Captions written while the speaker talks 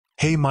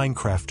Hey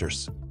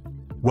Minecrafters!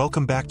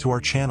 Welcome back to our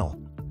channel.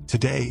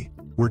 Today,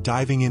 we're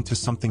diving into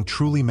something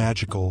truly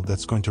magical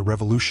that's going to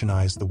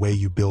revolutionize the way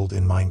you build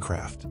in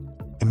Minecraft.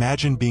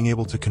 Imagine being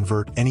able to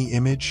convert any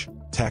image,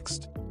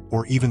 text,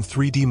 or even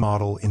 3D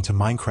model into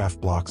Minecraft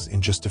blocks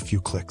in just a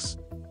few clicks.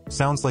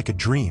 Sounds like a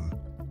dream,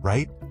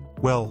 right?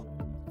 Well,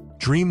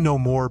 dream no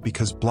more,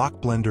 because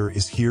Blockblender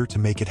is here to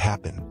make it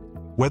happen.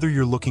 Whether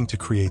you're looking to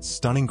create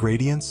stunning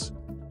gradients,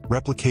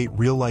 replicate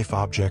real-life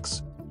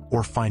objects,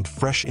 or find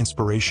fresh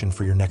inspiration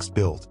for your next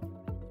build,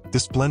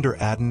 this Blender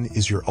add-on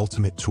is your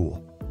ultimate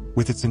tool.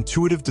 With its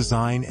intuitive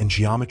design and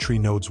geometry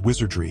nodes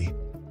wizardry,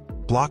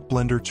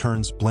 Blockblender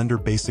turns Blender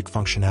basic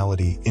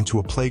functionality into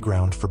a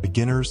playground for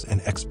beginners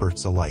and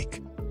experts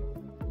alike.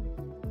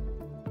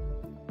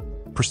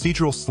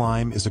 Procedural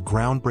Slime is a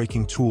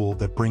groundbreaking tool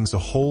that brings a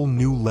whole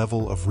new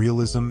level of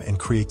realism and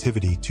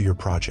creativity to your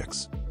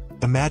projects.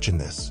 Imagine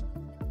this.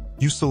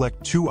 You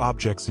select two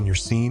objects in your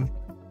scene,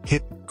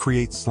 hit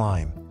Create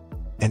Slime,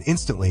 and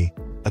instantly,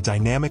 a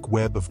dynamic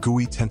web of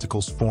gooey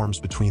tentacles forms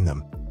between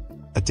them,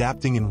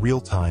 adapting in real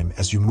time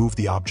as you move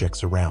the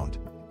objects around.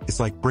 It's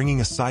like bringing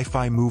a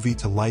sci-fi movie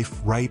to life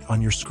right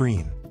on your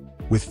screen.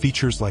 With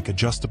features like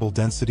adjustable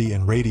density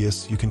and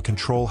radius, you can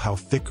control how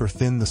thick or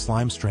thin the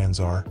slime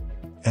strands are,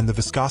 and the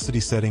viscosity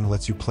setting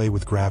lets you play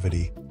with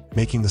gravity,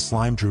 making the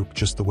slime droop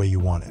just the way you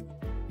want it.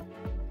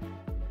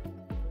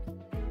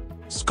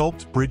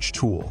 Sculpt Bridge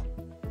Tool,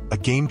 a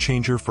game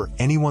changer for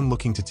anyone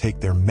looking to take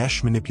their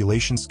mesh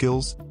manipulation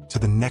skills to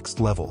the next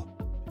level.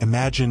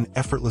 Imagine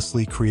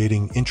effortlessly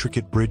creating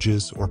intricate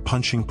bridges or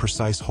punching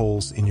precise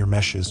holes in your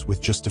meshes with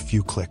just a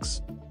few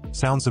clicks.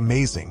 Sounds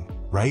amazing,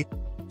 right?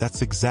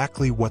 That's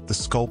exactly what the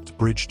Sculpt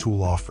Bridge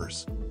tool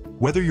offers.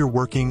 Whether you're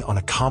working on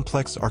a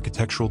complex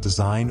architectural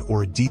design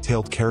or a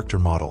detailed character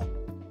model,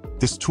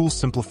 this tool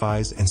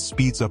simplifies and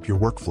speeds up your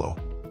workflow.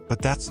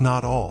 But that's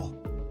not all.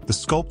 The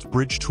Sculpt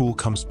Bridge tool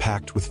comes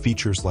packed with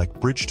features like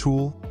Bridge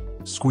Tool,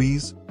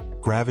 Squeeze,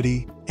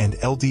 Gravity, and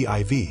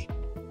LDIV,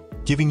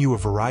 giving you a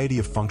variety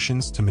of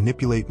functions to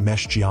manipulate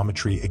mesh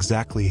geometry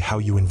exactly how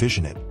you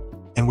envision it.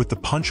 And with the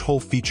punch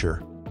hole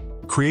feature,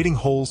 creating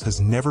holes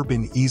has never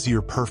been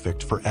easier,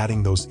 perfect for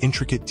adding those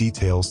intricate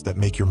details that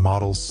make your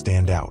models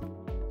stand out.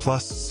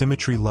 Plus,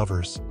 symmetry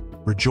lovers,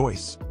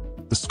 rejoice!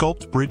 The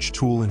Sculpt Bridge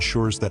tool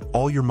ensures that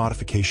all your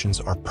modifications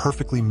are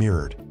perfectly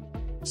mirrored,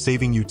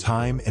 saving you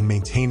time and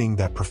maintaining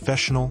that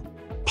professional,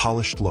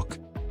 polished look.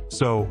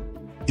 So,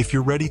 if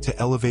you're ready to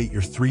elevate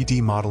your 3D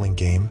modeling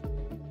game,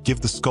 give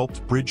the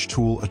Sculpt Bridge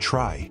tool a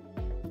try.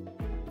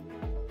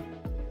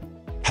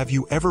 Have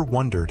you ever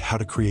wondered how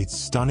to create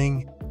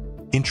stunning,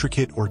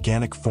 intricate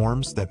organic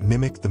forms that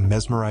mimic the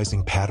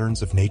mesmerizing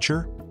patterns of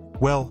nature?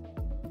 Well,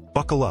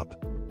 buckle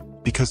up,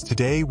 because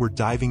today we're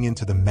diving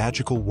into the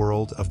magical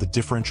world of the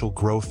Differential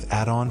Growth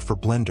add-on for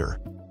Blender,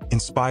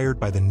 inspired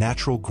by the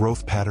natural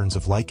growth patterns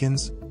of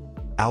lichens,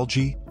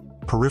 algae,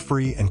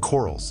 porphyry, and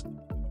corals.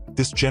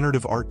 This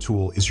generative art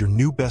tool is your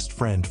new best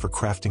friend for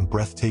crafting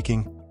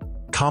breathtaking,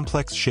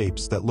 complex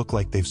shapes that look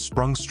like they've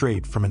sprung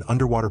straight from an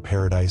underwater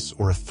paradise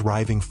or a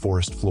thriving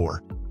forest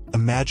floor.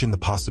 Imagine the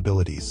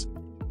possibilities.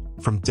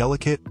 From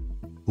delicate,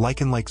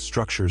 lichen-like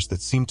structures that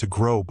seem to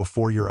grow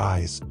before your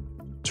eyes,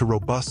 to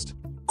robust,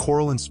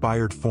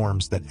 coral-inspired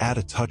forms that add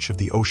a touch of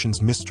the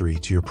ocean's mystery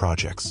to your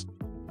projects.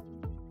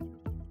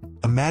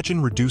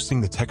 Imagine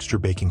reducing the texture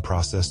baking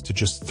process to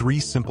just 3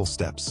 simple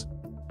steps: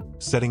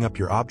 setting up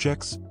your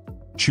objects,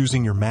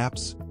 choosing your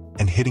maps,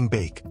 and hitting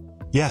bake.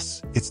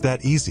 Yes, it's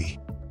that easy.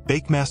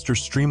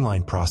 BakeMaster's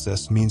streamlined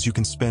process means you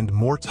can spend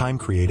more time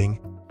creating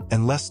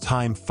and less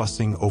time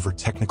fussing over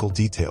technical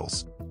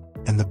details.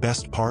 And the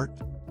best part?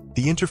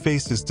 The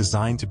interface is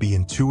designed to be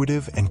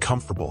intuitive and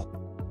comfortable,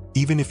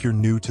 even if you're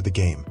new to the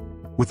game.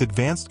 With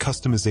advanced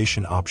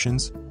customization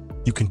options,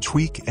 you can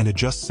tweak and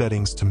adjust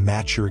settings to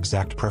match your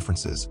exact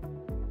preferences,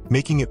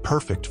 making it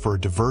perfect for a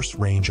diverse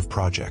range of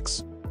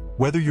projects.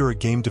 Whether you're a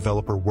game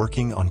developer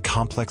working on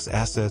complex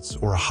assets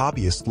or a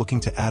hobbyist looking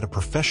to add a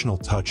professional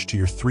touch to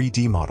your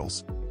 3D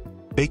models,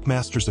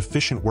 BakeMaster's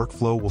efficient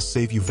workflow will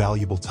save you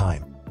valuable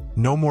time.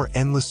 No more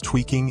endless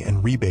tweaking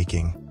and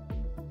rebaking,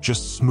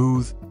 just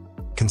smooth,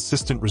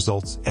 consistent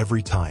results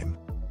every time.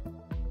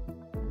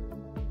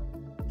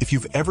 If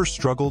you've ever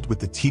struggled with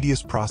the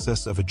tedious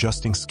process of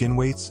adjusting skin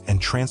weights and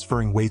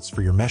transferring weights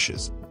for your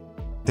meshes,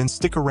 then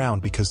stick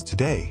around, because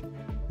today,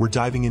 we're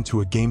diving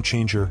into a game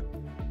changer: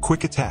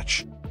 Quick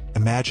Attach.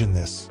 Imagine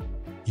this.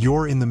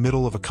 You're in the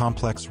middle of a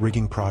complex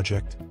rigging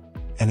project,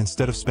 and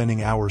instead of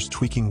spending hours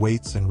tweaking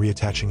weights and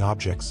reattaching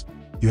objects,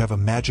 you have a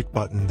magic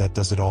button that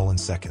does it all in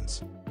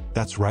seconds.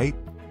 That's right.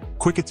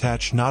 Quick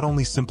Attach not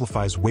only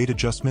simplifies weight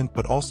adjustment,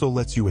 but also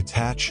lets you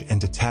attach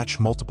and detach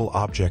multiple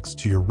objects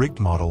to your rigged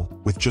model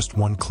with just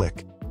one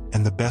click.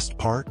 And the best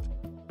part?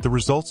 The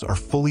results are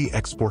fully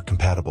export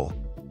compatible,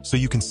 so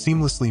you can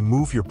seamlessly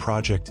move your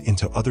project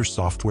into other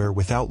software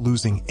without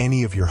losing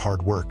any of your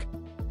hard work.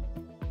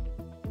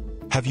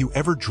 Have you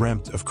ever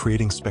dreamt of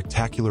creating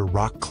spectacular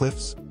rock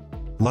cliffs,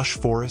 lush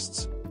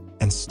forests,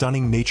 and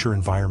stunning nature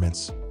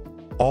environments,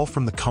 all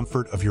from the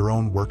comfort of your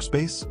own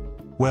workspace?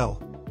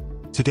 Well,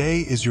 Today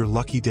is your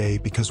lucky day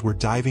because we're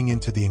diving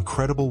into the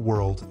incredible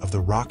world of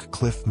the Rock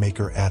Cliff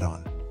Maker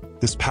add-on.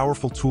 This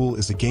powerful tool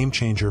is a game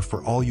changer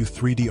for all you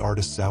 3D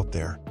artists out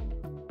there,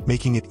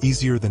 making it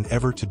easier than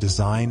ever to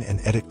design and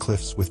edit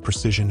cliffs with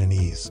precision and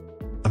ease.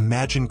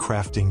 Imagine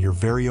crafting your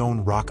very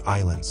own rock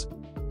islands,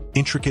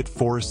 intricate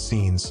forest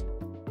scenes,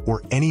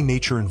 or any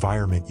nature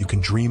environment you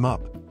can dream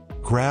up.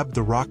 Grab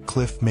the Rock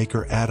Cliff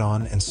Maker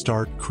add-on and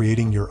start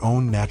creating your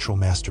own natural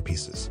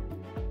masterpieces.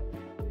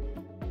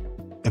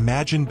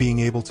 Imagine being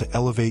able to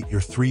elevate your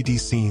 3D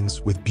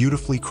scenes with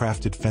beautifully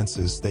crafted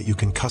fences that you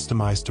can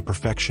customize to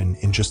perfection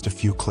in just a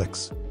few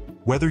clicks.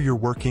 Whether you're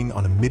working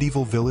on a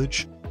medieval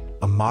village,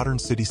 a modern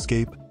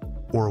cityscape,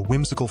 or a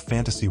whimsical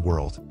fantasy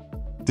world,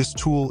 this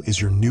tool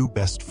is your new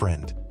best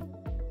friend.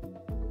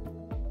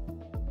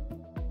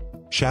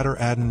 Shatter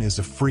Addon is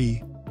a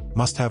free,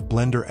 must-have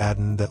Blender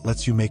add-on that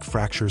lets you make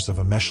fractures of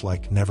a mesh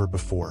like never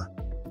before.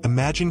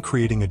 Imagine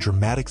creating a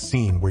dramatic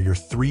scene where your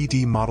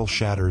 3D model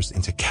shatters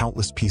into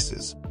countless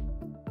pieces,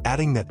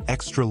 adding that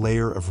extra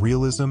layer of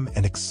realism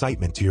and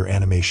excitement to your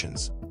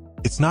animations.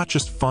 It's not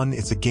just fun,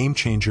 it's a game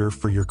changer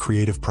for your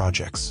creative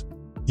projects.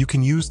 You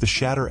can use the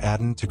Shatter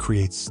Addon to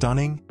create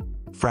stunning,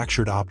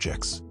 fractured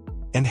objects.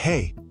 And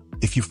hey,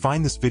 if you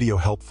find this video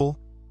helpful,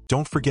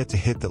 don't forget to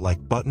hit that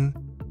like button,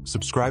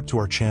 subscribe to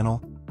our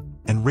channel,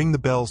 and ring the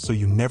bell so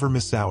you never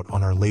miss out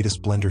on our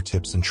latest Blender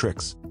tips and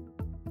tricks.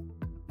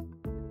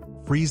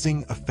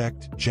 Freezing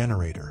Effect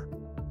Generator.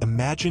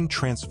 Imagine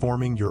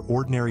transforming your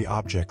ordinary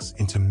objects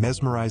into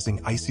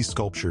mesmerizing icy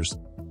sculptures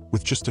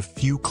with just a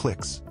few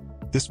clicks.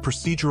 This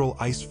procedural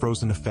ice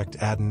frozen effect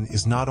add-on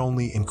is not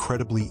only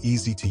incredibly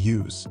easy to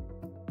use,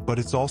 but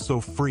it's also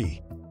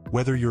free.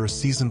 Whether you're a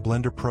seasoned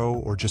Blender pro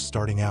or just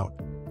starting out,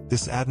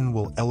 this add-on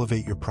will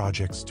elevate your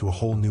projects to a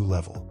whole new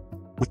level.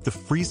 With the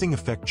Freezing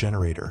Effect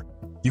Generator,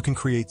 you can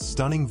create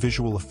stunning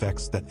visual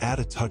effects that add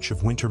a touch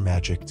of winter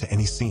magic to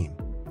any scene.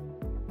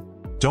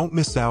 Don't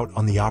miss out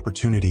on the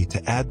opportunity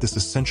to add this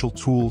essential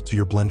tool to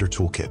your Blender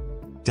toolkit.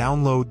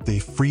 Download the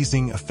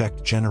Freezing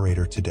Effect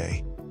Generator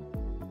today.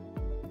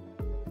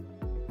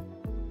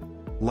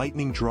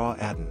 Lightning Draw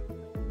Addon.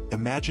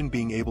 Imagine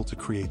being able to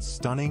create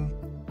stunning,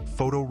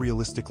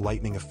 photorealistic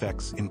lightning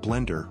effects in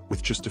Blender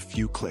with just a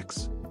few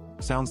clicks.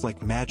 Sounds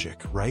like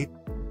magic, right?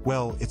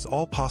 Well, it's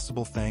all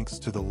possible thanks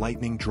to the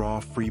Lightning Draw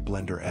free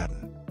Blender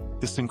add-on.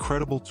 This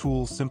incredible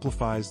tool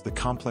simplifies the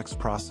complex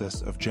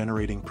process of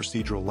generating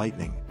procedural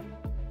lightning,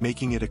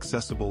 making it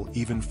accessible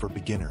even for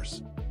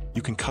beginners.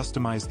 You can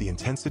customize the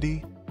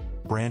intensity,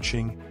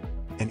 branching,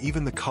 and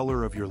even the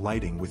color of your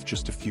lighting with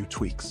just a few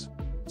tweaks.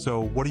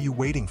 So what are you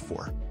waiting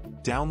for?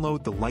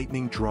 Download the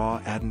Lightning Draw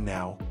add-on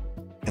now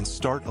and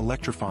start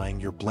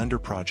electrifying your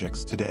Blender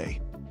projects today.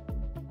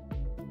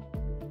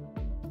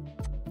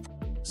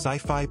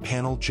 Sci-Fi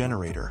Panel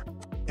Generator.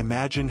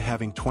 Imagine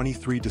having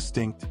 23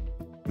 distinct,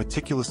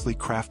 meticulously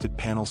crafted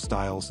panel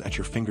styles at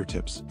your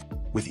fingertips,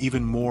 with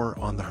even more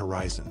on the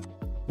horizon.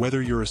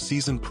 Whether you're a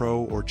seasoned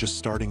pro or just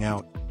starting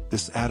out,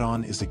 this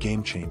add-on is a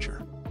game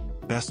changer.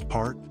 Best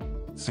part?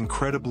 It's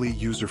incredibly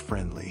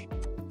user-friendly.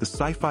 The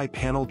Sci-Fi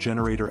Panel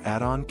Generator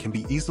add-on can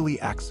be easily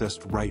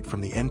accessed right from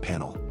the end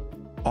panel,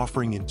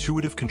 offering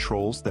intuitive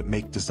controls that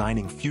make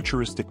designing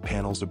futuristic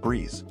panels a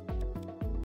breeze.